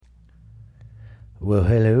Well,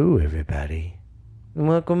 hello, everybody, and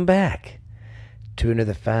welcome back to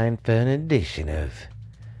another fine, fun edition of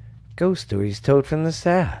Ghost Stories Told from the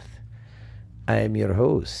South. I am your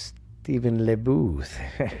host, Stephen LeBooth.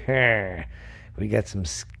 We got some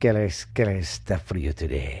skeller stuff for you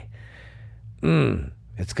today.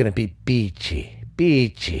 It's gonna be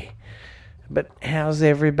beachy. But how's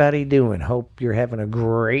everybody doing? Hope you're having a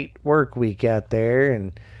great work week out there,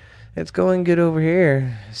 and it's going good over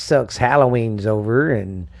here. Sucks Halloween's over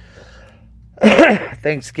and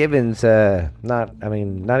Thanksgiving's not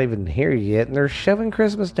even here yet, and they're shoving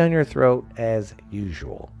Christmas down your throat as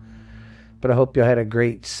usual. But I hope you had a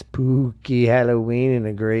great spooky Halloween and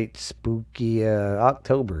a great spooky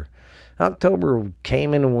October. October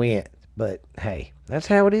came and went, but hey, that's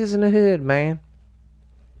how it is in the hood, man.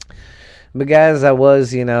 But guys, I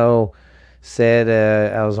was, said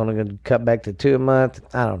I was only going to cut back to 2 a month.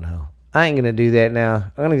 I don't know. I ain't going to do that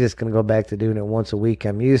now. I'm just going to go back to doing it once a week.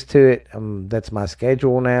 I'm used to it. That's my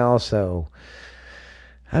schedule now, so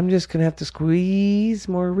I'm just going to have to squeeze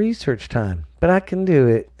more research time. But I can do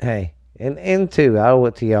it. Hey, and two, I owe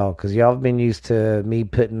it to y'all because y'all have been used to me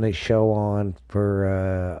putting this show on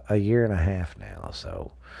for a year and a half now.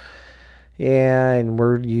 So, yeah, and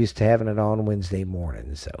we're used to having it on Wednesday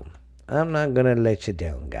mornings, so I'm not going to let you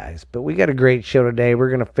down, guys. But we got a great show today. We're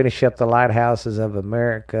going to finish up the Lighthouses of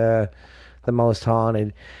America, the most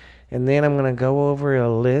haunted. And then I'm going to go over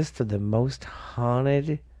a list of the most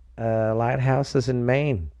haunted lighthouses in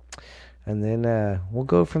Maine. And then we'll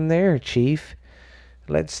go from there, Chief.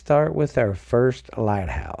 Let's start with our first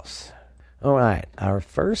lighthouse. All right, our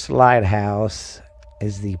first lighthouse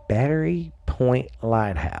is the Battery Point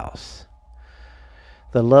Lighthouse.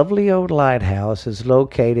 The lovely old lighthouse is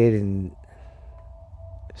located in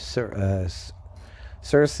Surcent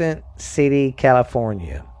City,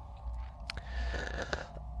 California.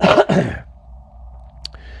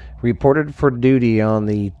 Reported for duty on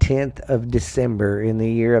the 10th of December in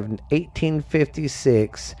the year of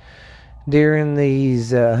 1856. During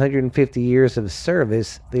these 150 years of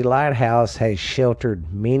service, the lighthouse has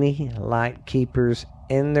sheltered many lightkeepers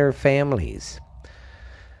and their families.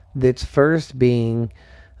 Its first being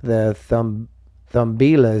the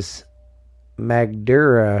Thumbilas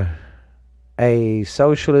Magdura, a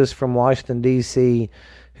socialist from Washington, D.C.,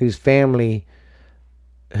 whose family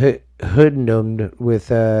hoodlums with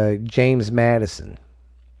James Madison.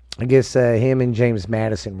 I guess him and James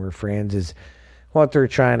Madison were friends is what they're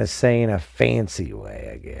trying to say in a fancy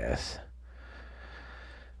way, I guess.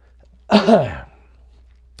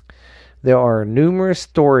 There are numerous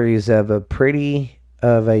stories of a pretty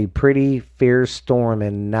fierce storm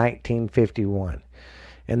in 1951.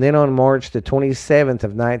 And then on March the 27th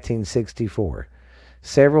of 1964,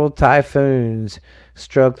 several typhoons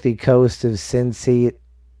struck the coast of Sin City.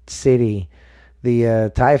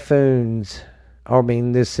 The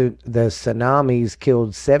tsunamis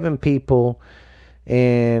killed 7 people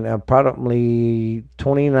in approximately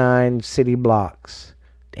 29 city blocks.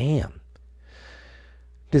 Damn.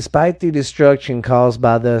 Despite the destruction caused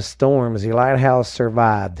by the storms, the lighthouse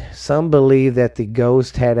survived. Some believe that the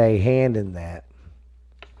ghost had a hand in that.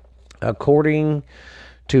 According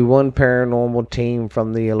to one paranormal team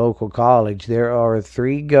from the local college, there are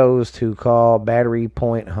 3 ghosts who call Battery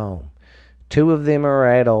Point home. 2 of them are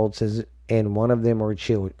adults and one of them are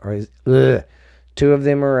children. 2 of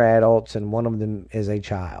them are adults and one of them is a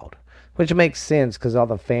child. Which makes sense because all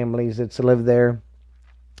the families that live there.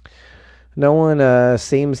 No one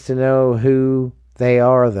seems to know who they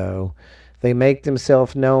are, though. They make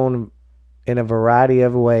themselves known in a variety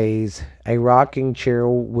of ways. A rocking chair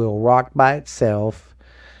will rock by itself.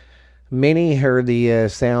 Many heard the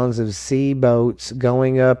sounds of sea boats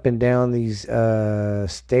going up and down these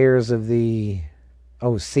stairs of the...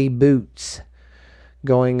 sea boots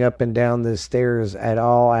going up and down the stairs at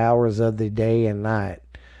all hours of the day and night.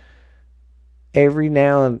 Every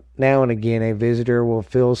now and again, a visitor will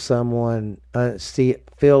feel someone unseen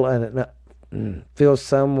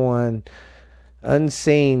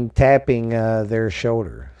tapping their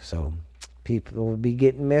shoulder. So people will be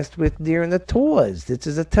getting messed with during the tours. This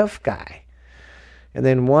is a tough guy. And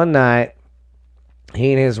then one night,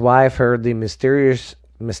 he and his wife heard the mysterious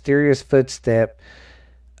footstep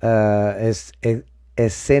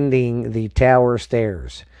ascending the tower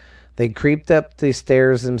stairs. They creeped up the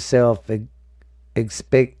stairs themselves,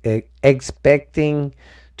 expecting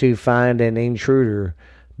to find an intruder,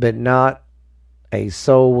 but not a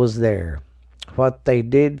soul was there. What they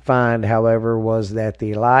did find, however, was that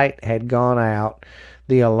the light had gone out.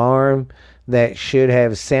 The alarm that should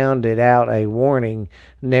have sounded out a warning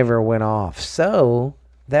never went off. So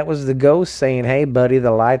that was the ghost saying, "Hey buddy,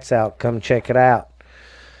 the light's out, come check it out."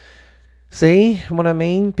 See what I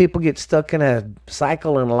mean? People get stuck in a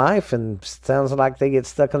cycle in life, and sounds like they get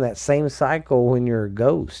stuck in that same cycle when you're a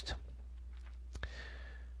ghost.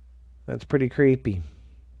 That's pretty creepy.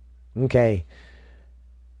 Okay.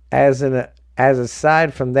 As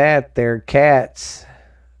aside from that, their cats,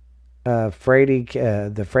 the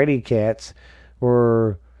Freddy cats,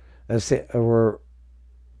 were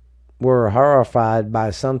were horrified by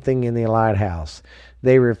something in the lighthouse.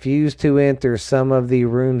 They refused to enter some of the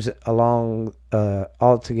rooms along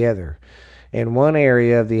altogether. In one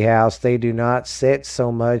area of the house, they do not set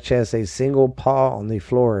so much as a single paw on the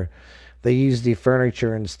floor. They use the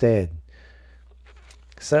furniture instead.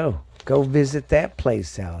 So, go visit that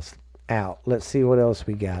place house out. Let's see what else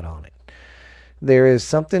we got on it. There is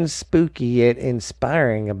something spooky yet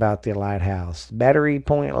inspiring about the lighthouse. Battery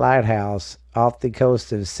Point Lighthouse off the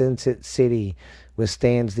coast of Sunset City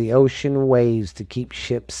withstands the ocean waves to keep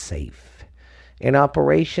ships safe. In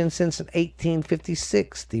operation since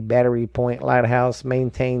 1856, the Battery Point Lighthouse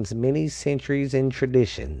maintains many centuries in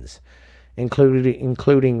traditions,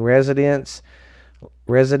 including resident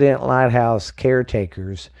lighthouse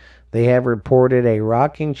caretakers. They have reported a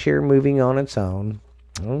rocking chair moving on its own.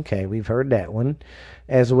 Okay, we've heard that one.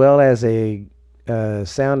 As well as a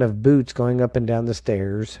sound of boots going up and down the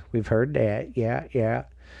stairs. We've heard that. Yeah, yeah.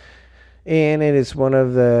 And it is one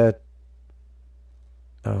of the.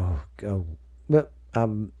 Well,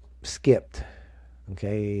 I'm skipped.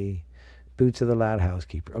 Okay. Boots of the Lighthouse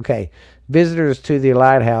Keeper. Okay. Visitors to the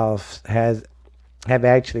lighthouse have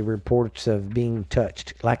actually reports of being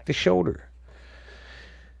touched, like the shoulder.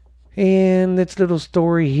 And this little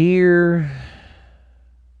story here.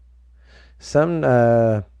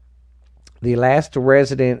 The last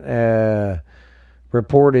resident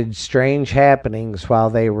reported strange happenings while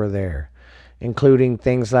they were there, including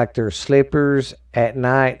things like their slippers at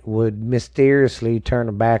night would mysteriously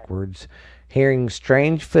turn backwards, hearing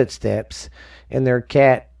strange footsteps, and their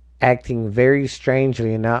cat acting very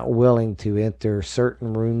strangely and not willing to enter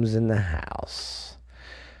certain rooms in the house.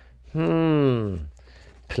 Pretty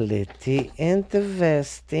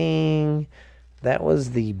interesting. That was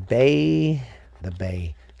the Bay.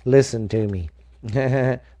 Listen to me.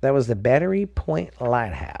 That was the Battery Point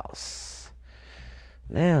Lighthouse.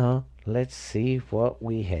 Now, let's see what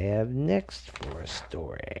we have next for a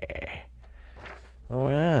story. All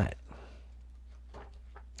right.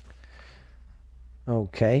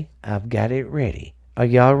 Okay, I've got it ready. Are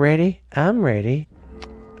y'all ready? I'm ready.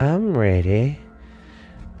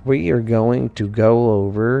 We are going to go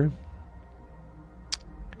over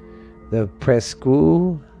the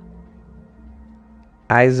Presqu'île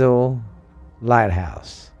Isle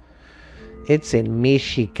Lighthouse. It's in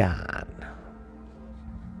Michigan.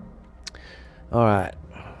 Alright.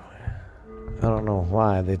 I don't know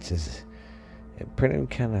why this is printed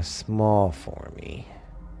kind of small for me.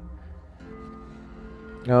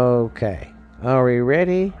 Okay. Are we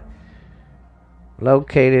ready?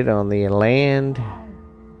 Located on the land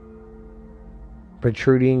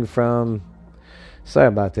protruding from... Sorry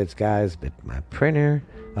about this, guys, but my printer...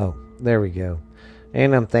 Oh, there we go.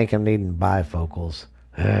 And I'm thinking I'm needing bifocals.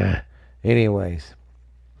 Anyways.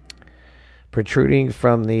 Protruding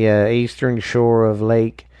from the eastern shore of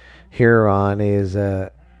Lake Huron is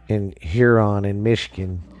in Huron in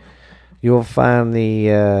Michigan. You'll find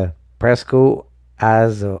the Presqu'île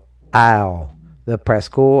Isle. The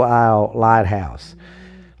Presqu'île Isle Lighthouse.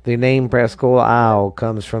 The name Presqu'île Isle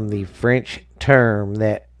comes from the French term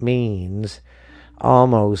that means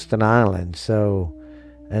almost an island. So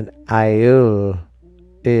an île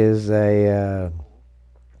is a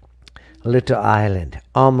little island,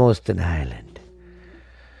 almost an island.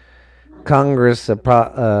 Congress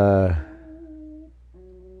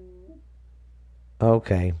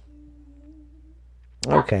okay.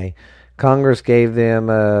 Congress gave them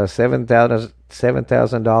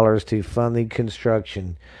 $7,000 to fund the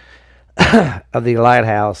construction of the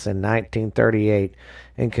lighthouse in 1938,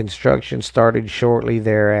 and construction started shortly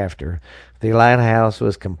thereafter. The lighthouse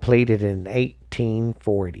was completed in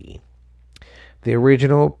 1840. The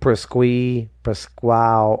original Presqu'île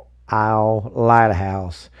Isle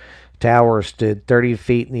Lighthouse tower stood 30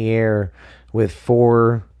 feet in the air with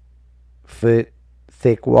 4-foot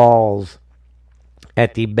thick walls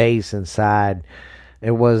at the base and side.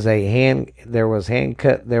 There was a hand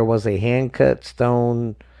cut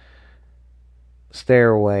stone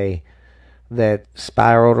stairway that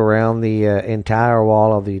spiraled around the entire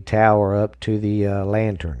wall of the tower up to the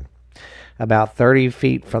lantern. About 30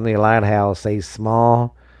 feet from the lighthouse, a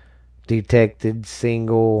small detached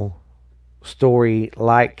single-story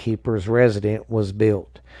lightkeeper's residence was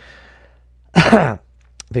built.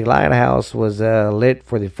 The lighthouse was lit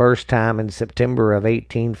for the first time in September of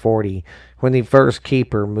 1840 when the first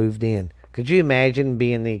keeper moved in. Could you imagine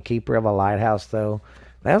being the keeper of a lighthouse, though?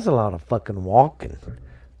 That was a lot of fucking walking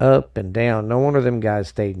up and down. No wonder them guys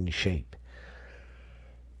stayed in shape.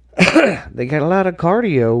 They got a lot of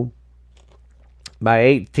cardio. By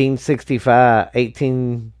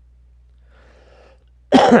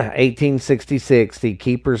 1866, the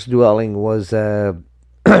keeper's dwelling was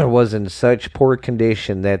was in such poor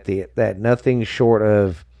condition that nothing short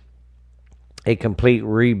of a complete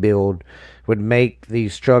rebuild would make the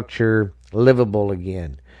structure livable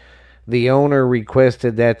again. The owner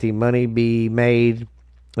requested that the money be made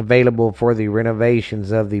available for the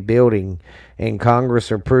renovations of the building, and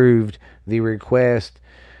Congress approved the request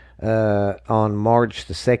on March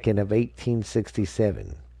the 2nd of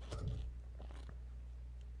 1867.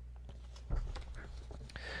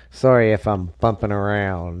 Sorry if I'm bumping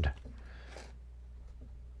around.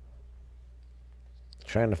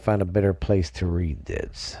 Trying to find a better place to read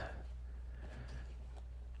this.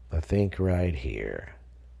 I think right here.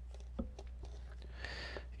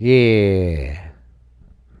 Yeah.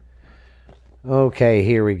 Okay,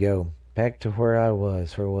 here we go. Back to where I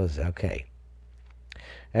was. Where was it? Okay.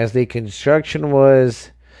 As the construction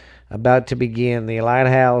was about to begin, the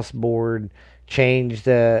lighthouse board changed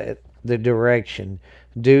the direction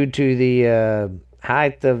due to the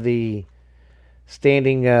height of the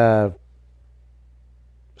standing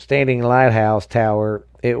lighthouse tower.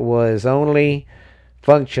 It was only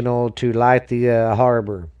functional to light the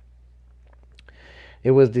harbor.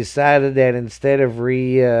 It was decided that instead of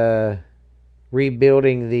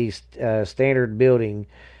rebuilding the standard building,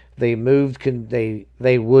 they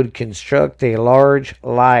would construct a large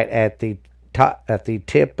light at the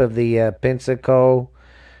tip of the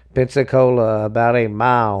Pensacola, about a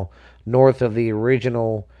mile north of the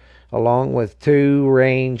original, along with two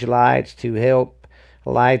range lights to help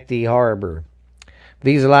light the harbor.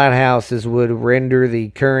 These lighthouses would render the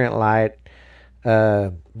current light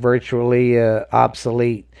virtually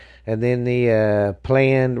obsolete, and then the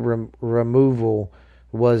planned removal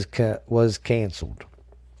was canceled.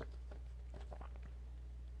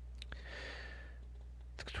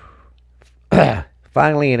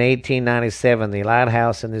 Finally, in 1897, the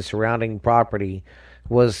lighthouse and the surrounding property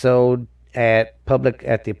was sold at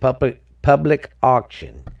the public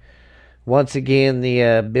auction. Once again,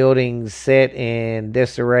 the building sat in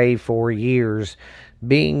disarray for years,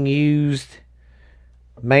 being used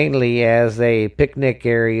mainly as a picnic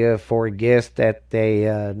area for guests at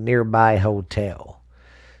a nearby hotel.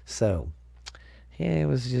 So, yeah, it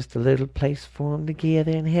was just a little place for them to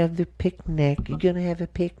gather and have the picnic. You gonna have a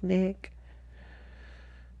picnic?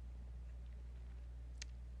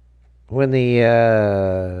 When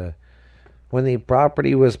the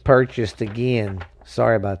property was purchased again,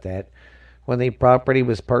 sorry about that. When the property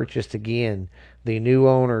was purchased again, the new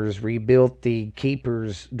owners rebuilt the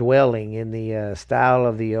keeper's dwelling in the style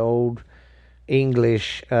of the old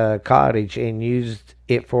English cottage and used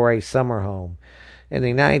it for a summer home. In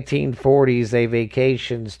the 1940s,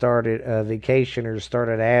 vacationers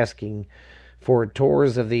started asking for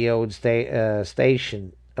tours of the old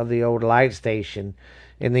station, of the old light station,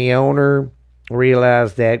 and the owner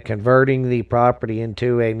realized that converting the property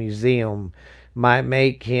into a museum might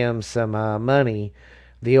make him some money.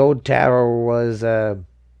 The old tower was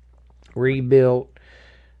rebuilt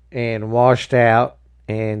and washed out,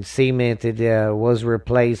 and cemented was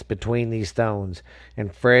replaced between these stones,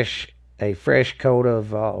 and a fresh coat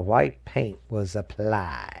of white paint was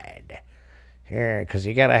applied. Here, because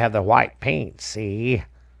you gotta have the white paint. See,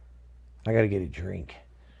 I gotta get a drink.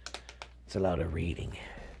 It's a lot of reading.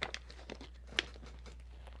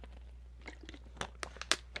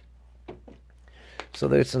 So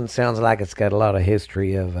this one sounds like it's got a lot of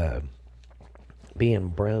history of being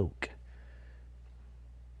broke.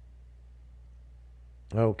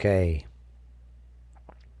 Okay.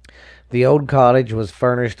 The old cottage was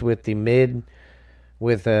furnished with mid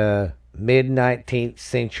 19th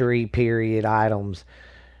century period items,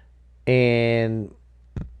 and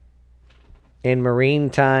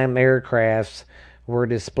maritime aircrafts were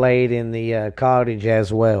displayed in the cottage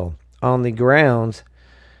as well. On the grounds,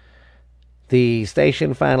 the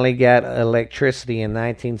station finally got electricity in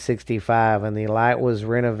 1965, and the light was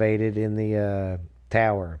renovated in the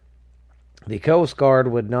tower. The Coast Guard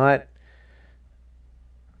would not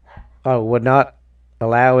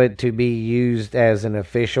allow it to be used as an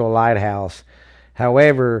official lighthouse.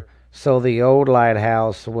 However, so the old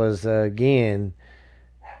lighthouse was again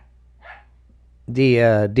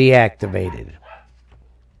deactivated.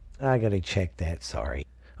 I gotta check that. Sorry.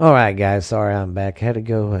 All right, guys. Sorry I'm back. I had to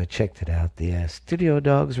go check it out. The studio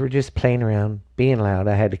dogs were just playing around, being loud.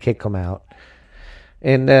 I had to kick them out.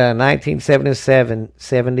 In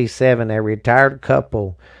 1977, a retired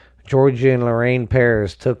couple, Georgia and Lorraine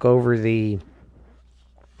Paris, took over the...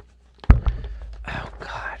 Oh,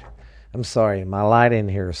 God. I'm sorry. My light in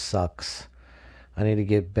here sucks. I need to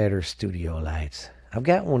get better studio lights. I've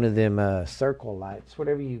got one of them circle lights,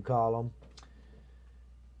 whatever you call them.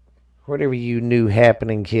 Whatever you new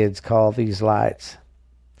happening kids call these lights.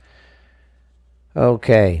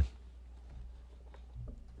 Okay.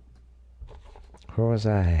 Where was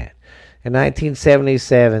I at? In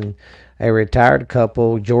 1977, a retired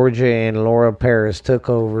couple, Georgia and Laura Paris, took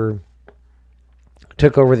over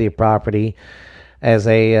the property as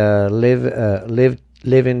a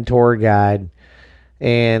live-in tour guide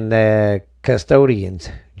and custodians.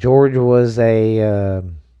 George was a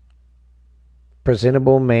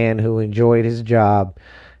presentable man who enjoyed his job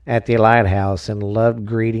at the lighthouse and loved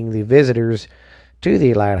greeting the visitors to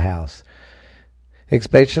the lighthouse,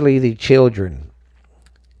 especially the children.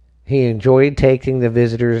 He enjoyed taking the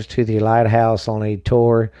visitors to the lighthouse on a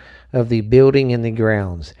tour of the building and the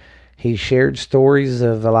grounds. He shared stories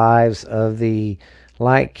of the lives of the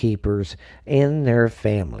lightkeepers and their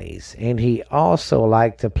families, and he also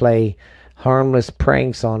liked to play harmless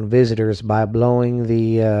pranks on visitors by blowing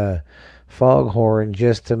the foghorn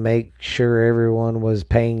just to make sure everyone was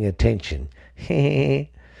paying attention. The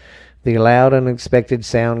loud, unexpected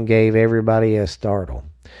sound gave everybody a startle.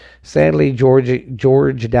 Sadly,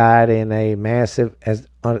 George died in a massive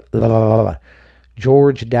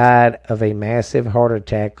George died of a massive heart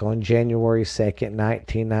attack on January 2nd,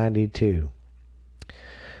 1992.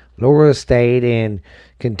 Laura stayed and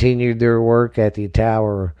continued their work at the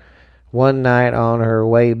tower. One night on her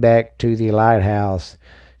way back to the lighthouse,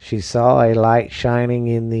 she saw a light shining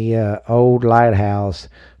in the old lighthouse,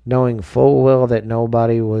 knowing full well that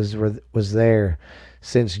nobody was there,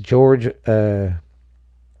 since George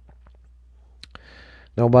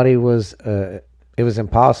nobody was. It was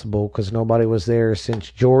impossible because nobody was there, since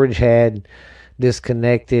George had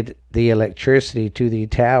disconnected the electricity to the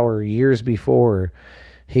tower years before.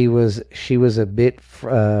 She was a bit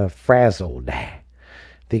frazzled.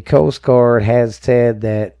 The Coast Guard has said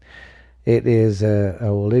that it is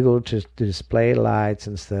illegal to display lights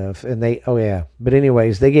and stuff, and but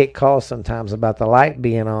anyways, they get calls sometimes about the light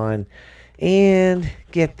being on, and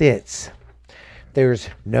get this, there's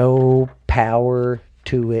no power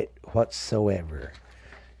to it whatsoever.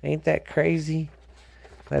 Ain't that crazy?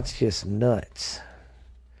 That's just nuts.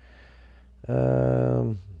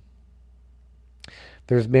 There's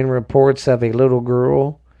been reports of a little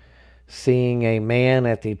girl seeing a man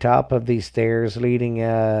at the top of the stairs leading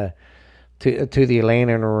to the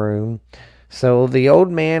lantern room. So the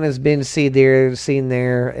old man has been seen there.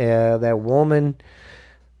 That woman,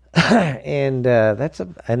 and I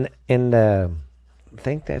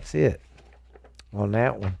think that's it on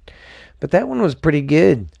that one. But that one was pretty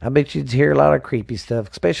good. I bet you'd hear a lot of creepy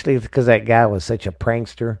stuff, especially because that guy was such a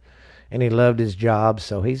prankster and he loved his job.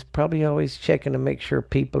 So he's probably always checking to make sure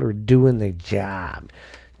people are doing their job,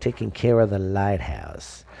 taking care of the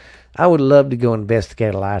lighthouse. I would love to go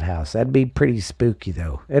investigate a lighthouse. That'd be pretty spooky,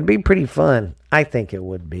 though. It'd be pretty fun. I think it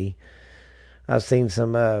would be. I've seen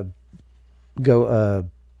some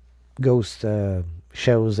ghost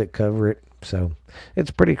shows that cover it, so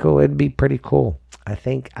it's pretty cool. It'd be pretty cool. I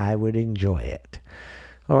think I would enjoy it.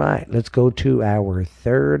 All right, let's go to our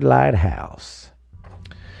third lighthouse.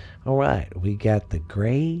 All right, we got the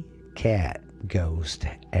Gray Cat Ghost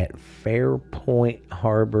at Fairpoint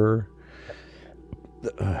Harbor.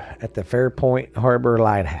 At the Fairpoint Harbor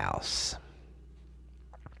Lighthouse.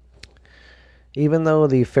 Even though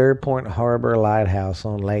the Fairpoint Harbor Lighthouse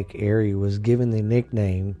on Lake Erie was given the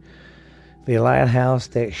nickname, the lighthouse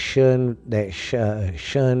that shined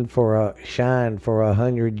for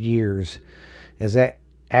 100 years, as that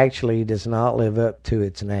actually does not live up to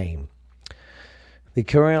its name. The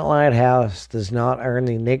current lighthouse does not earn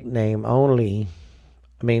the nickname alone.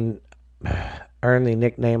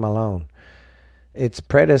 Its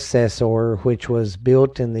predecessor, which was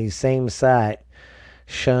built in the same site,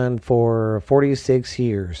 shunned for 46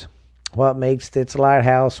 years. What makes its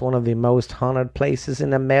lighthouse one of the most haunted places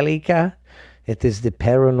in America? It is the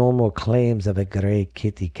paranormal claims of a gray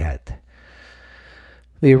kitty cat.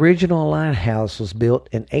 The original lighthouse was built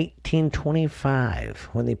in 1825.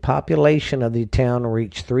 When the population of the town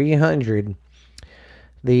reached 300,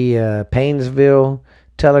 the Painesville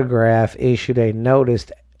Telegraph issued a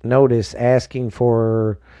notice asking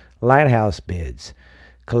for lighthouse bids.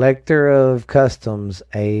 Collector of Customs,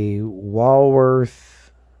 a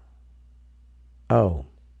Walworth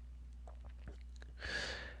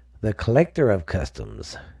The collector of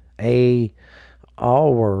customs, A.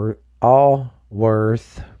 Allworth,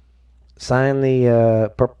 signed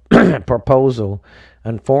the proposal.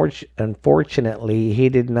 Unfortunately, he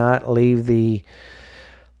did not leave the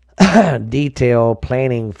detailed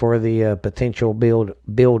planning for the potential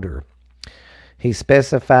builder. He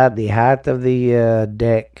specified the height of the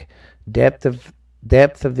deck, depth of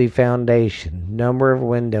the foundation, number of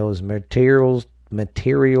windows, materials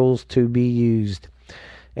to be used,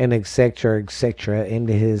 and etc.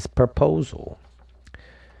 into his proposal.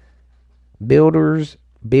 Builders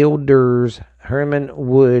Herman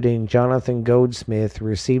Wood and Jonathan Goldsmith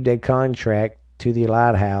received a contract to the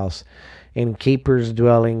lighthouse and keeper's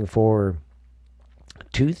dwelling for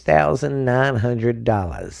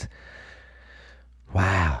 $2,900.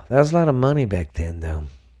 Wow, that was a lot of money back then, though.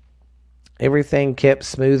 Everything kept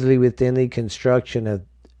smoothly within the construction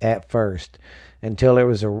at first, until it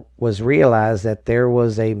was realized that there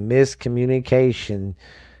was a miscommunication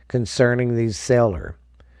concerning the cellar.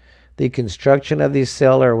 The construction of the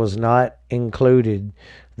cellar was not included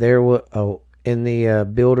in the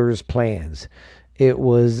builder's plans. It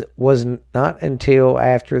was not until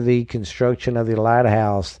after the construction of the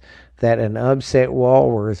lighthouse that an upset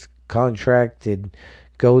Walworth contracted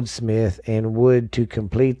Goldsmith and Wood to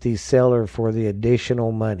complete the cellar for the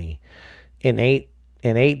additional money. In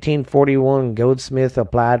 1841, Goldsmith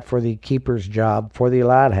applied for the keeper's job for the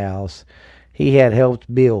lighthouse he had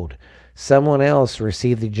helped build. Someone else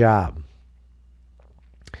received the job.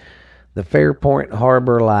 The Fairport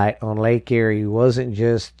Harbor Light on Lake Erie wasn't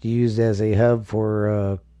just used as a hub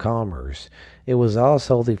for commerce. It was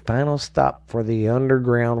also the final stop for the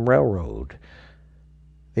Underground Railroad.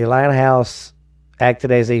 The lighthouse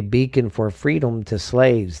acted as a beacon for freedom to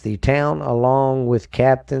slaves. The town, along with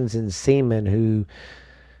captains and seamen who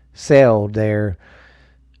sailed there,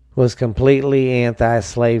 was completely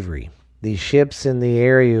anti-slavery. The ships in the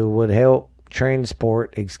area would help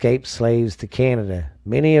transport escaped slaves to Canada.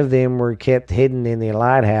 Many of them were kept hidden in the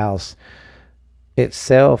lighthouse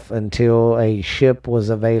itself until a ship was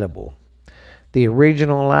available. The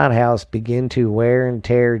original lighthouse began to wear and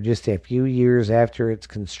tear just a few years after its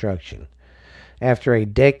construction. After a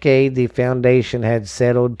decade, the foundation had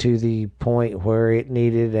settled to the point where it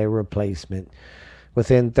needed a replacement.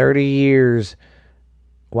 Within 30 years,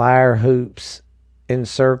 wire hoops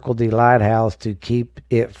encircled the lighthouse to keep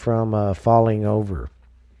it from falling over.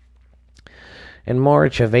 In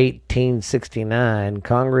March of 1869,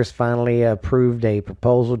 Congress finally approved a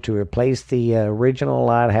proposal to replace the original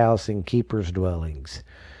lighthouse and keeper's dwellings.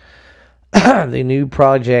 The new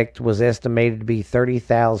project was estimated to be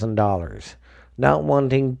 $30,000. Not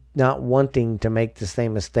wanting to make the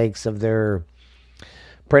same mistakes of their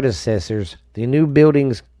predecessors, the new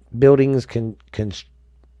buildings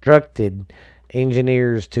constructed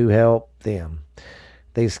engineers to help them.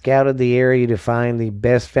 They scouted the area to find the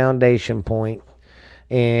best foundation point.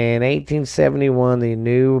 In 1871, the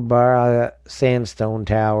new Barra sandstone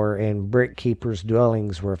tower and brick keepers'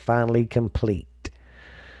 dwellings were finally complete.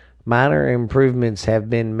 Minor improvements have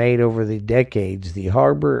been made over the decades. The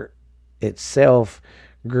harbor itself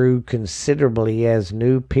grew considerably as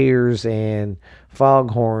new piers and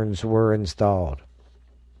foghorns were installed.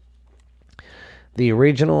 The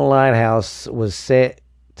original lighthouse was set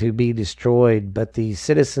to be destroyed, but the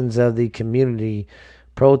citizens of the community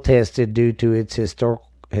protested due to its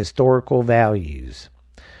historical values.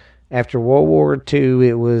 After World War II,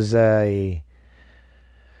 it was I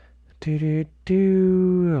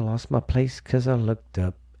lost my place because I looked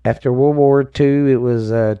up. After World War II, it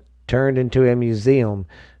was turned into a museum.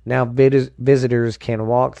 Now visitors can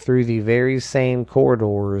walk through the very same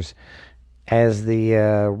corridors as the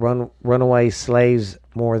runaway slaves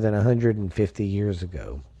more than 150 years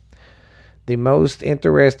ago. The most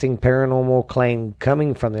interesting paranormal claim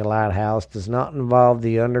coming from the lighthouse does not involve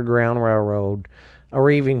the Underground Railroad or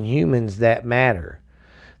even humans that matter.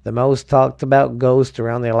 The most talked about ghost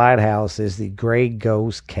around the lighthouse is the Gray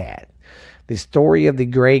Ghost Cat. The story of the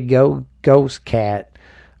Gray Ghost Cat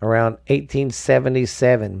around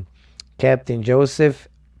 1877, Captain Joseph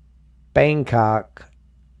Bangkok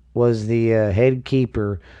was the head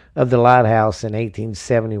keeper of the lighthouse in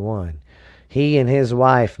 1871. He and his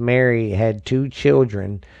wife, Mary, had 2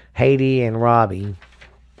 children, Haiti and Robbie.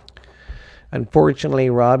 Unfortunately,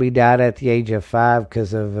 Robbie died at the age of 5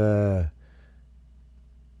 because of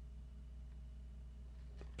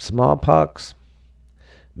smallpox.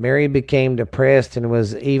 Mary became depressed and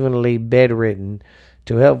was evenly bedridden.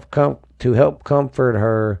 To help comfort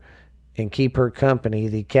her and keep her company,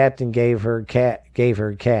 the captain gave her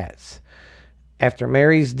cats. After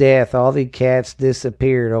Mary's death, all the cats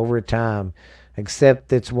disappeared over time,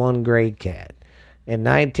 except it's one gray cat. In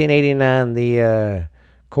 1989, the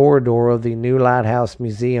corridor of the new Lighthouse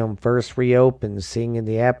Museum first reopened, seeing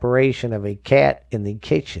the apparition of a cat in the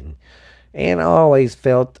kitchen, and always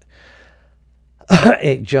felt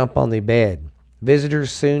it jump on the bed.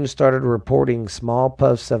 Visitors soon started reporting small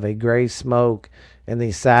puffs of a gray smoke, and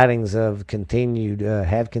the sightings have continued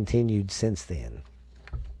since then.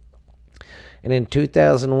 And in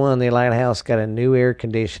 2001, the lighthouse got a new air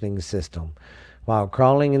conditioning system. While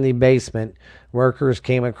crawling in the basement, workers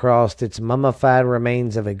came across its mummified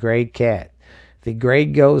remains of a gray cat. The gray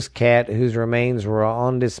ghost cat, whose remains were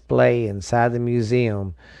on display inside the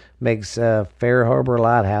museum, makes Fair Harbor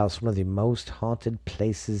Lighthouse one of the most haunted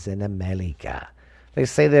places in America. They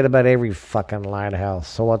say that about every fucking lighthouse,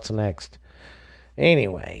 so what's next?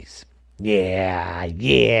 Anyways,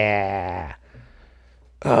 yeah.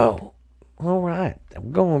 Oh, all right.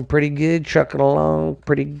 I'm going pretty good, trucking along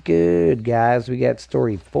pretty good, guys. We got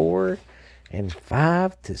story 4 and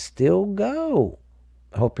 5 to still go.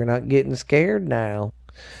 I hope you're not getting scared now.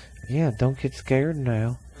 Yeah, don't get scared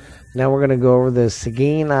now. Now we're going to go over the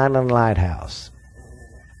Seguin Island Lighthouse.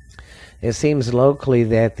 It seems locally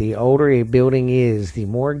that the older a building is, the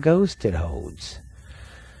more ghosts it holds.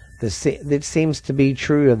 That seems to be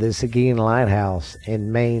true of the Seguin Lighthouse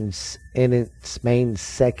in its main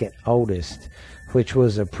second oldest, which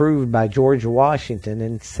was approved by George Washington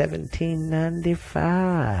in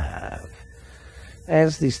 1795.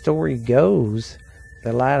 As the story goes,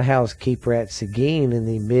 the lighthouse keeper at Seguin in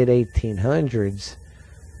the mid-1800s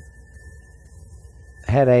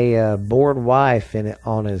had a bored wife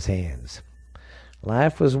on his hands.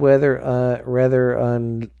 Life was rather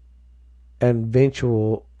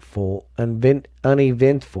uneventful.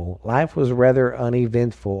 Life was rather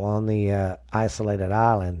uneventful on the isolated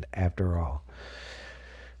island, after all.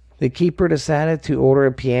 The keeper decided to order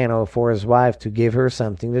a piano for his wife to give her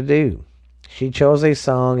something to do. She chose a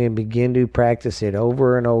song and began to practice it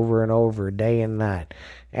over and over and over, day and night.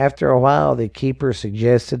 After a while, the keeper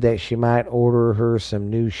suggested that she might order her some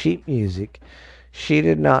new sheet music. She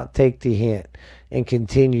did not take the hint and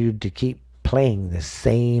continued to keep playing the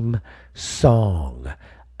same song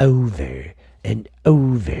over and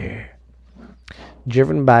over.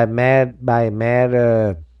 Driven by mad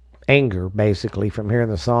anger, basically, from hearing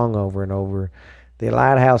the song over and over, the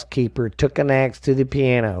lighthouse keeper took an axe to the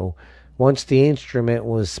piano. Once the instrument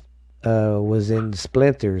was in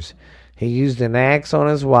splinters, he used an axe on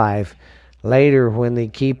his wife. Later, when the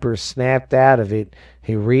keeper snapped out of it,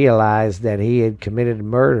 he realized that he had committed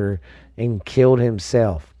murder and killed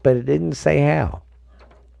himself, but it didn't say how.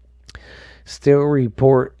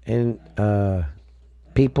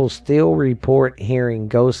 People still report hearing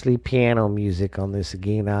ghostly piano music on the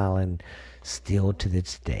Seguin Island still to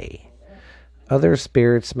this day. Other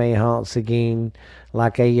spirits may haunt Seguin,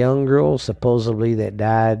 like a young girl supposedly that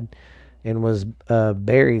died and was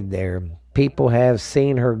buried there. People have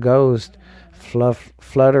seen her ghost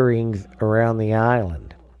fluttering around the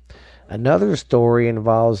island. Another story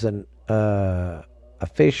involves an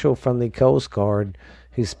official from the Coast Guard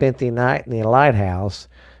who spent the night in the lighthouse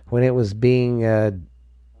when it was being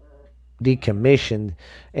decommissioned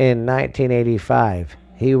in 1985.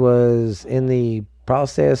 He was in the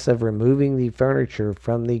process of removing the furniture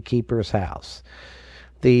from the keeper's house.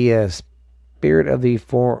 The spirit of a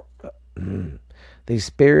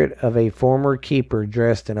former keeper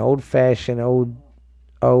dressed in old-fashioned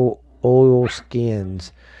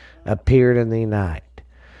oilskins appeared in the night.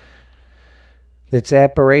 Its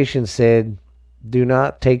apparition said, "Do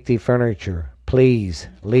not take the furniture. Please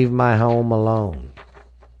leave my home alone."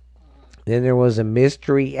 Then there was a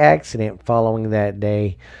mystery accident following that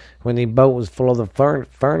day when the boat was full of the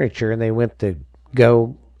furniture and they went to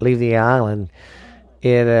go leave the island.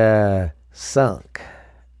 It sunk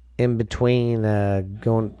in between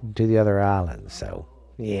going to the other island. So,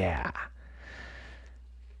 yeah.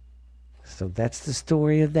 So that's the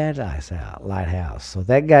story of that lighthouse. So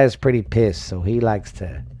that guy's pretty pissed. So he likes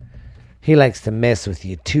to mess with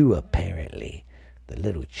you too, apparently. The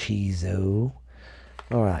little cheezo.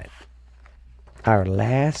 All right. Our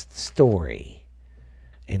last story,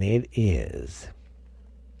 and it is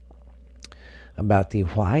about the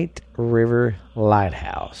White River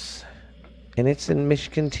Lighthouse. And it's in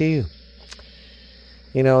Michigan too.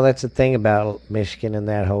 You know, that's the thing about Michigan and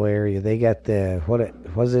that whole area. They got the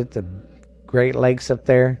Great Lakes up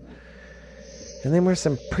there. And then there's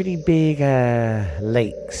some pretty big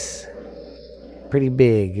lakes. Pretty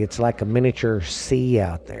big. It's like a miniature sea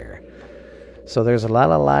out there. So there's a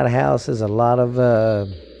lot of lighthouses, a lot of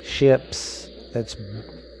ships that's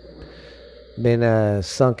been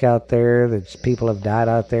sunk out there. That people have died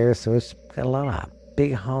out there. So it's Got a lot of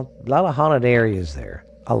lot of haunted areas there.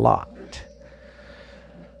 A lot.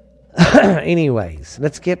 Anyways,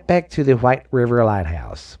 let's get back to the White River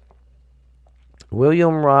Lighthouse.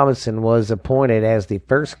 William Robinson was appointed as the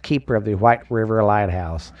first keeper of the White River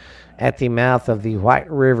Lighthouse at the mouth of the White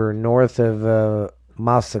River north of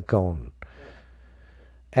Massacone.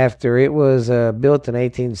 After it was built in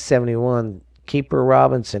 1871, Keeper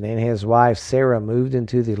Robinson and his wife Sarah moved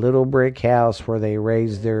into the little brick house where they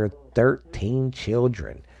raised their 13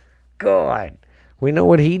 children. God, we know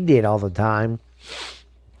what he did all the time.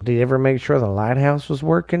 Did he ever make sure the lighthouse was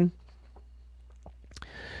working?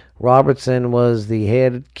 Robertson was the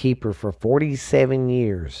head keeper for 47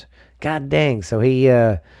 years. God dang, so he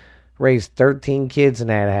raised 13 kids in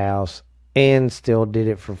that house and still did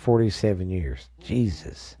it for 47 years.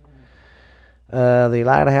 Jesus. The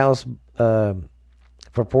lighthouse,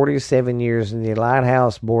 for 47 years, and the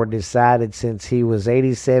lighthouse board decided since he was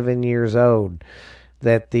 87 years old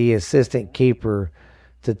that the assistant keeper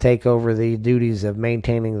to take over the duties of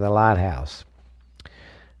maintaining the lighthouse.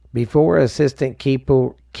 Before assistant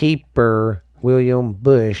keeper William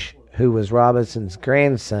Bush, who was Robinson's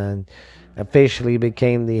grandson, officially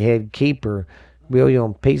became the head keeper,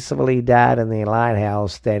 William peacefully died in the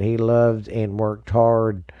lighthouse that he loved and worked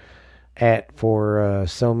hard at for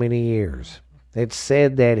so many years. It's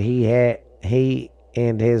said that he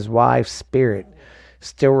and his wife's spirit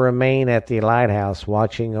still remain at the lighthouse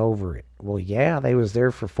watching over it. Well, yeah, they was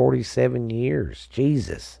there for 47 years.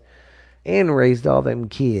 Jesus. And raised all them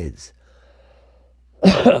kids.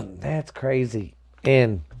 That's crazy.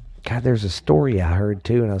 And, God, there's a story I heard,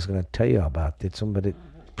 too, and I was going to tell you about this one, but it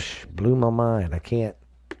blew my mind. I can't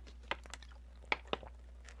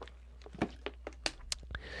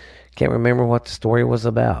remember what the story was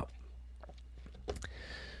about.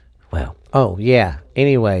 Well, oh, yeah.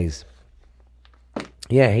 Anyways.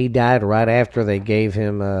 Yeah, he died right after they gave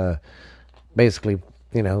him, basically,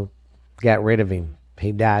 got rid of him.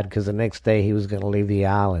 He died because the next day he was going to leave the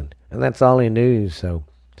island. And that's all he knew, so.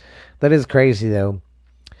 That is crazy, though.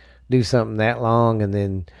 Do something that long, and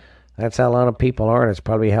then that's how a lot of people are. That's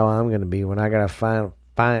probably how I'm going to be when I got to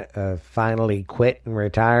finally quit and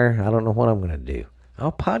retire. I don't know what I'm going to do.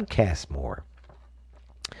 I'll podcast more.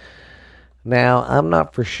 Now, I'm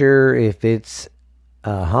not for sure if it's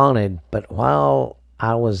haunted, but while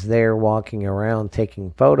I was there walking around taking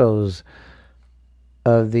photos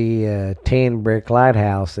of the tan brick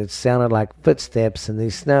lighthouse, it sounded like footsteps in the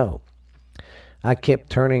snow. I kept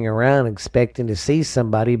turning around expecting to see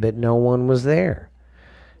somebody, but no one was there.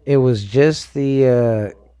 It was just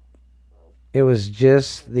the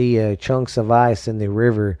chunks of ice in the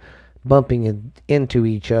river bumping into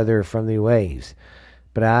each other from the waves.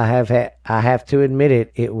 But I have to admit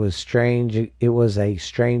it. It was strange. It was a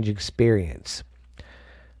strange experience.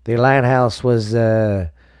 The lighthouse was deactivated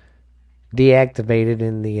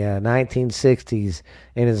in the 1960s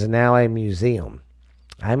and is now a museum.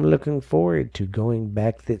 I'm looking forward to going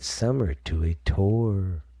back this summer to a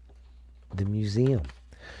tour of the museum.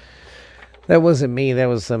 That wasn't me. That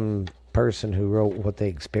was some person who wrote what they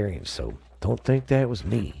experienced. So don't think that was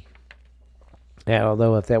me. Yeah,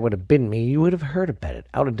 although if that would have been me, you would have heard about it.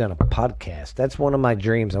 I would have done a podcast. That's one of my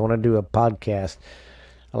dreams. I want to do a podcast,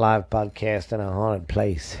 a live podcast in a haunted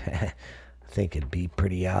place. I think it'd be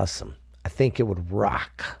pretty awesome. I think it would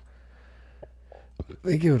rock. I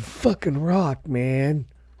think it would fucking rock, man.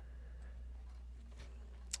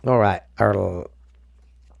 All right.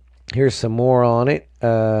 Here's some more on it.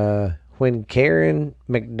 When Karen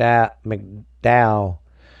McDowell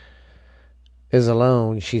is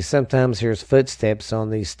alone, she sometimes hears footsteps on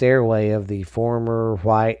the stairway of the former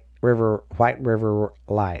White River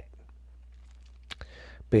Light.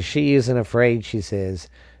 But she isn't afraid, she says.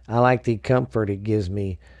 I like the comfort it gives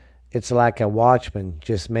me. It's like a watchman,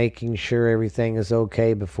 just making sure everything is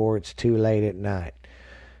okay before it's too late at night.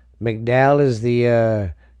 McDowell is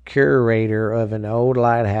the curator of an old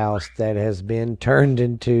lighthouse that has been turned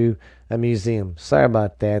into a museum. Sorry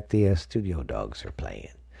about that. The studio dogs are playing.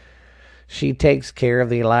 She takes care of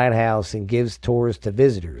the lighthouse and gives tours to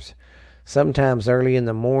visitors. Sometimes early in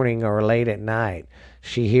the morning or late at night,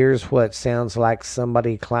 she hears what sounds like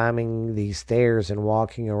somebody climbing the stairs and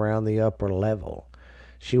walking around the upper level.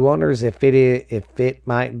 She wonders if it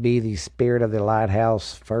might be the spirit of the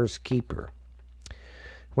lighthouse first keeper.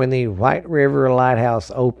 When the White River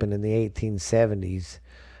Lighthouse opened in the 1870s,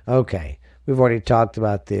 okay, we've already talked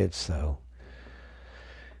about this, so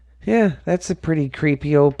yeah, that's a pretty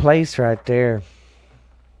creepy old place right there.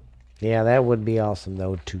 Yeah, that would be awesome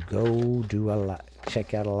though to go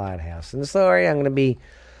check out a lighthouse. And sorry, I'm going to be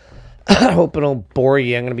I hope it don't bore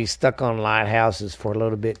you. I'm going to be stuck on lighthouses for a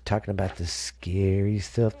little bit, talking about the scary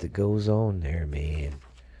stuff that goes on there, man.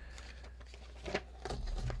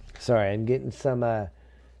 Sorry, I'm getting some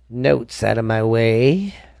notes out of my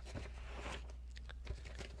way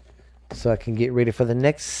so I can get ready for the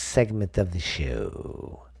next segment of the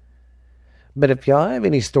show. But if y'all have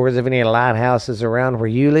any stories of any lighthouses around where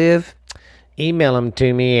you live, email them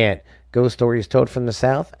to me at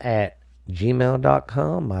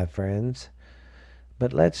ghoststoriestolledfromthesouth@gmail.com, my friends.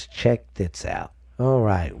 But let's check this out. All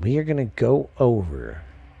right, we are going to go over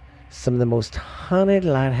some of the most haunted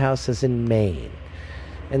lighthouses in Maine.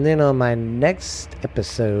 And then on my next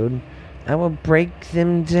episode, I will break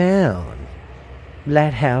them down,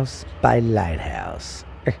 lighthouse by lighthouse.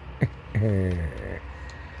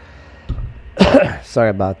 Sorry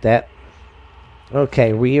about that.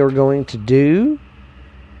 Okay, we are going to do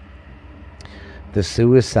the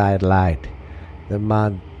Suicide Light, the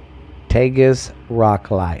Montagus Rock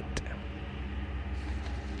Light.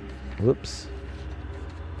 Whoops.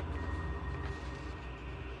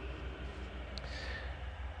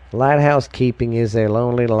 Lighthouse keeping is a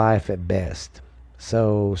lonely life at best.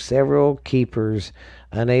 So several keepers,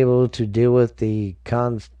 unable to deal with the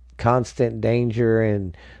constant danger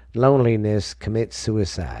and loneliness, commit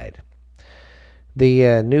suicide.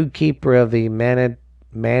 The new keeper of the Manatingus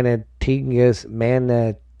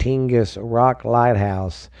Rock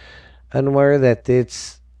Lighthouse, unaware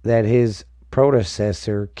that his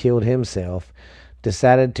predecessor killed himself,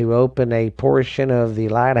 decided to open a portion of the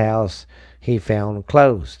lighthouse he found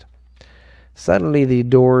closed. Suddenly the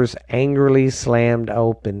doors angrily slammed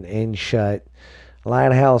open and shut.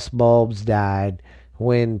 Lighthouse bulbs died.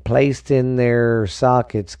 When placed in their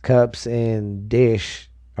sockets, cups and dish...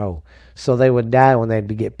 Oh, so they would die when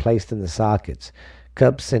they'd get placed in the sockets.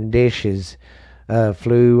 Cups and dishes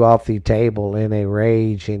flew off the table in a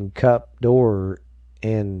rage, and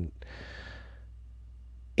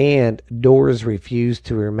doors refused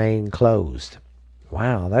to remain closed.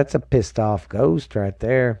 Wow, that's a pissed off ghost right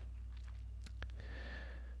there.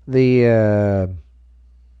 The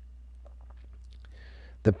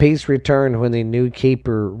peace returned when the new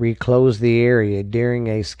keeper reclosed the area during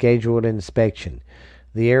a scheduled inspection.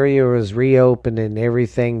 The area was reopened and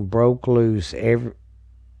everything broke loose.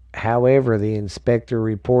 However, the inspector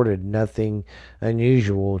reported nothing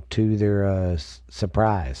unusual to their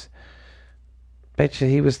surprise. Bet you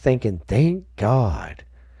he was thinking, thank God.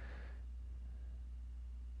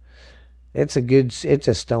 It's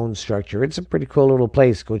a stone structure. It's a pretty cool little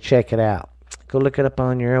place. Go check it out. Go look it up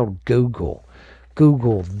on your old Google.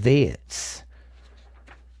 Google this.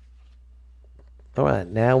 All right,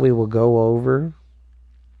 now we will go over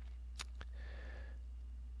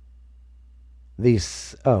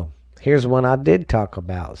these. Oh, here's one I did talk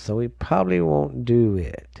about, so we probably won't do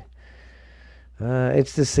it.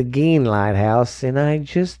 It's the Seguin Lighthouse, and I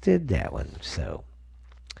just did that one, so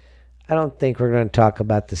I don't think we're going to talk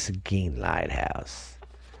about the Seguin Lighthouse.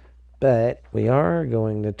 But we are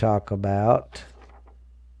going to talk about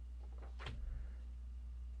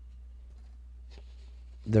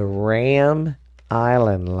the Ram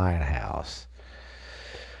Island Lighthouse.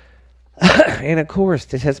 And of course,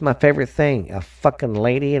 this is my favorite thing, a fucking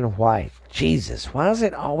lady in white. Jesus, why is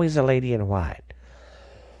it always a lady in white?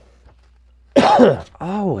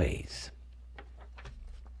 Always.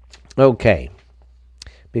 Okay.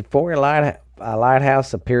 Before a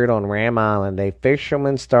lighthouse appeared on Ram Island, a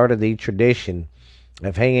fisherman started the tradition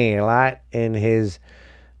of hanging a light in his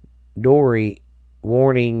dory,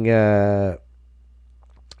 warning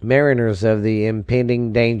mariners of the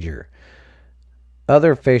impending danger.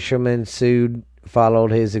 Other fishermen soon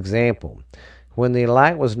followed his example. When the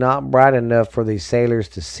light was not bright enough for the sailors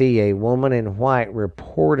to see, a woman in white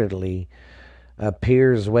reportedly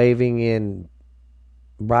appears waving a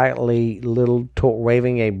bright little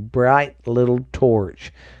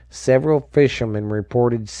torch. Several fishermen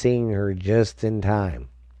reported seeing her just in time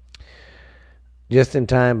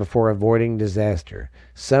before avoiding disaster.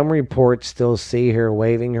 Some reports still see her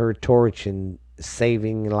waving her torch and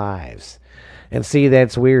saving lives. And see,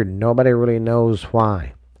 that's weird. Nobody really knows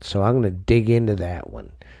why. So I'm going to dig into that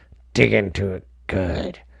one. Dig into it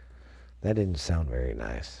good. That didn't sound very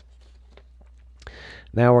nice.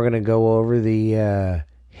 Now we're going to go over the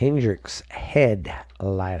Hendricks Head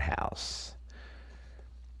Lighthouse.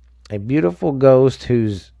 A beautiful ghost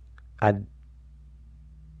whose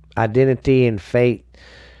identity and fate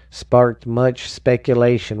sparked much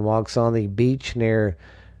speculation walks on the beach near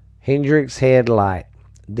Hendricks Head Light.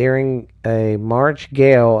 During a March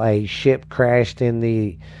gale, a ship crashed in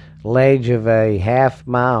the ledge of a half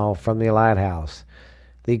mile from the lighthouse.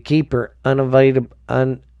 The keeper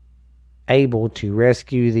able to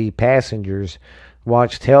rescue the passengers,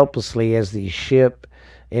 watched helplessly as the ship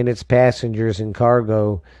and its passengers and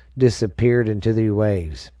cargo disappeared into the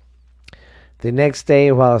waves. The next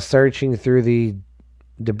day, while searching through the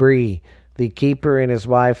debris, the keeper and his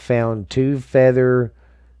wife found two feather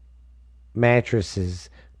mattresses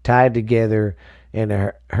tied together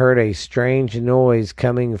and heard a strange noise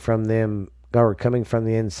coming from them or coming from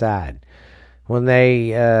the inside. When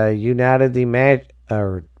they united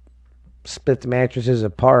or split the mattresses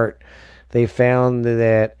apart, they found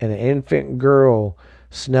that an infant girl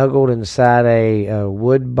snuggled inside a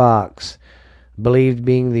wood box. Believed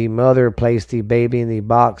being the mother placed the baby in the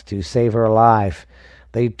box to save her life.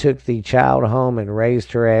 They took the child home and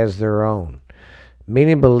raised her as their own.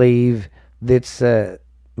 Many believe the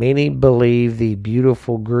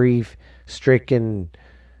beautiful grief-stricken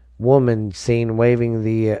woman seen waving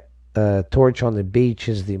the torch on the beach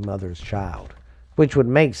is the mother's child, which would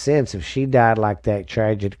make sense if she died like that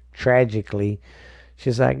tragically.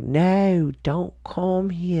 She's like, no, don't come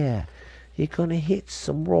here. You're going to hit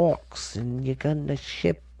some rocks and you're going to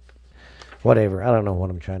ship. Whatever. I don't know what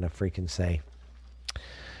I'm trying to freaking say.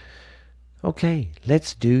 Okay,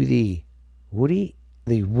 let's do the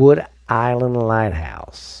Wood Island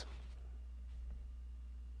Lighthouse.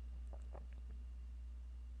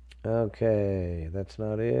 Okay, that's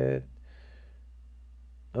not it.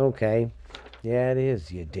 Okay. Yeah, it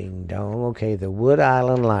is, you ding dong. Okay, the Wood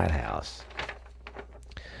Island Lighthouse.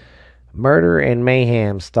 Murder and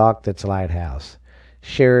mayhem stalked its lighthouse.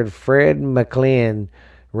 Sheriff Fred McClellan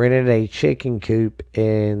rented a chicken coop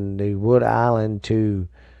in the Wood Island to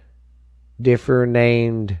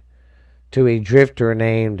a drifter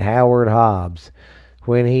named Howard Hobbs.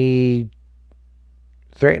 When he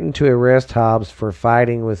threatened to arrest Hobbs for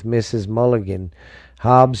fighting with Mrs. Mulligan,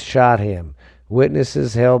 Hobbs shot him.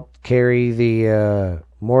 Witnesses helped carry the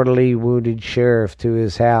mortally wounded sheriff to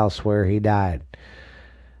his house where he died.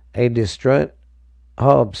 A distraught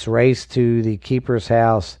Hobbs raced to the keeper's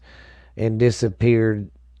house and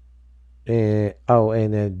disappeared. And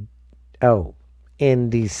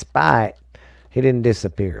despite he didn't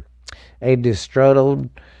disappear. A distraught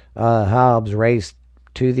Hobbs raced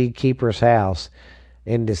to the keeper's house,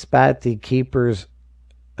 and despite the keeper's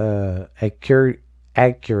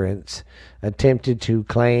accuracy, attempted to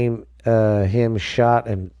claim to have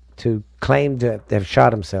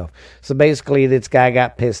shot himself. So basically, this guy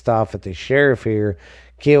got pissed off at the sheriff here,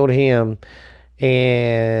 killed him,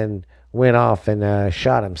 and went off and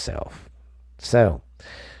shot himself. So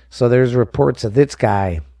there's reports of this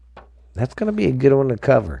guy. That's going to be a good one to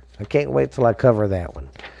cover. I can't wait till I cover that one.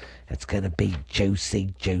 It's going to be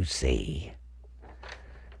juicy.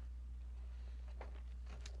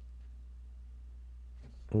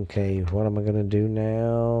 Okay, what am I going to do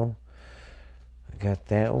now? I got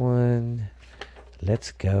that one.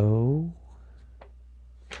 Let's go.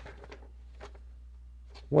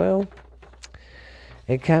 Well,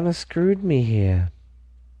 it kind of screwed me here.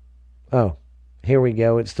 Oh, here we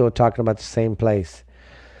go. It's still talking about the same place.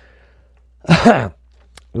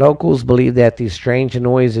 Locals believe that the strange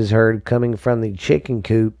noises heard coming from the chicken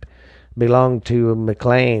coop belonged to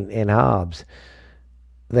McLean and Hobbs.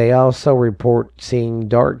 They also report seeing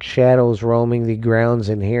dark shadows roaming the grounds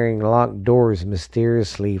and hearing locked doors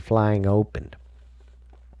mysteriously flying open.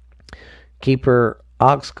 Keeper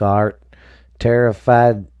Oxcart,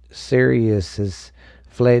 terrified Sirius,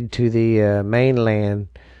 fled to the mainland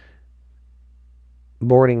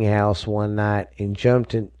boarding house one night and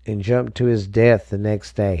jumped to his death the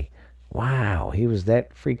next day. Wow, he was that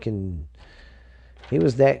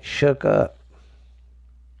shook up.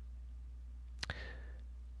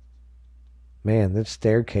 Man, this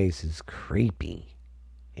staircase is creepy.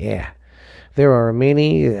 Yeah. There are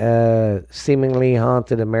many seemingly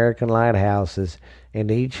haunted American lighthouses, and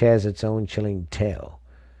each has its own chilling tale.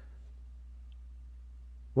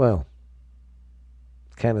 Well,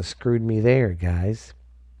 kind of screwed me there, guys.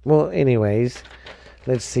 Well, anyways,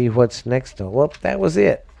 let's see what's next. Well, that was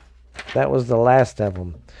it. That was the last of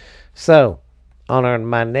them. So, on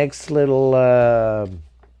my next little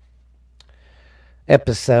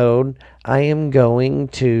episode, I am going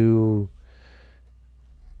to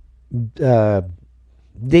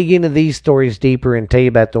dig into these stories deeper and tell you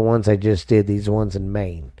about the ones I just did, these ones in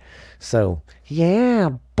Maine. So, yeah,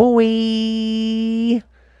 boy.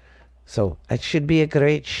 So, that should be a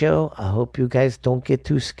great show. I hope you guys don't get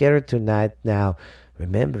too scared tonight. Now,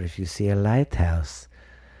 remember, if you see a lighthouse,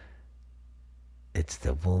 it's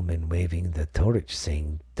the woman waving the torch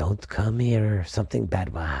saying, "Don't come here, something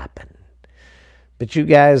bad will happen." But you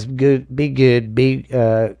guys be good,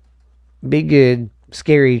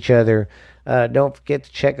 scare each other. Don't forget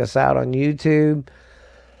to check us out on YouTube,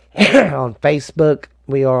 on Facebook.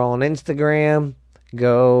 We are on Instagram.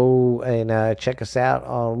 Go and check us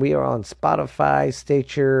out we are on Spotify,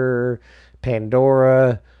 Stitcher,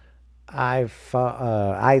 Pandora, iTunes,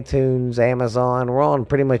 Amazon. We're on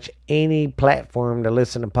pretty much any platform to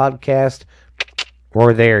listen to podcasts.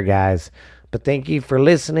 We're there, guys. But thank you for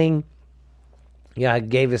listening. Yeah, it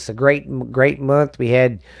gave us a great month. We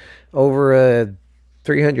had over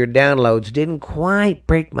 300 downloads. Didn't quite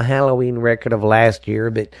break my Halloween record of last year,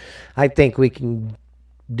 but I think we can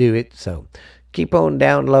do it. So keep on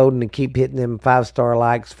downloading and keep hitting them 5-star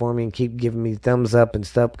likes for me and keep giving me thumbs up and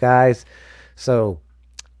stuff, guys. So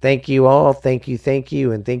thank you all. Thank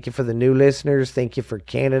you. And thank you for the new listeners. Thank you for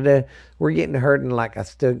Canada. We're getting heard in like I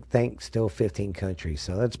still think 15 countries.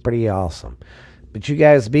 So that's pretty awesome. But you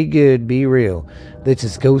guys be good, be real. This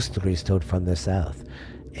is Ghost Stories told from the South.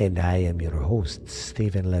 And I am your host,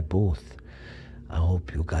 Stephen LeBooth. I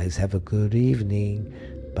hope you guys have a good evening.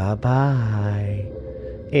 Bye-bye.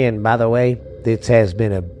 And by the way, this has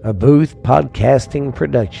been a Booth Podcasting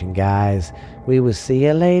production, guys. We will see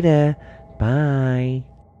you later. Bye.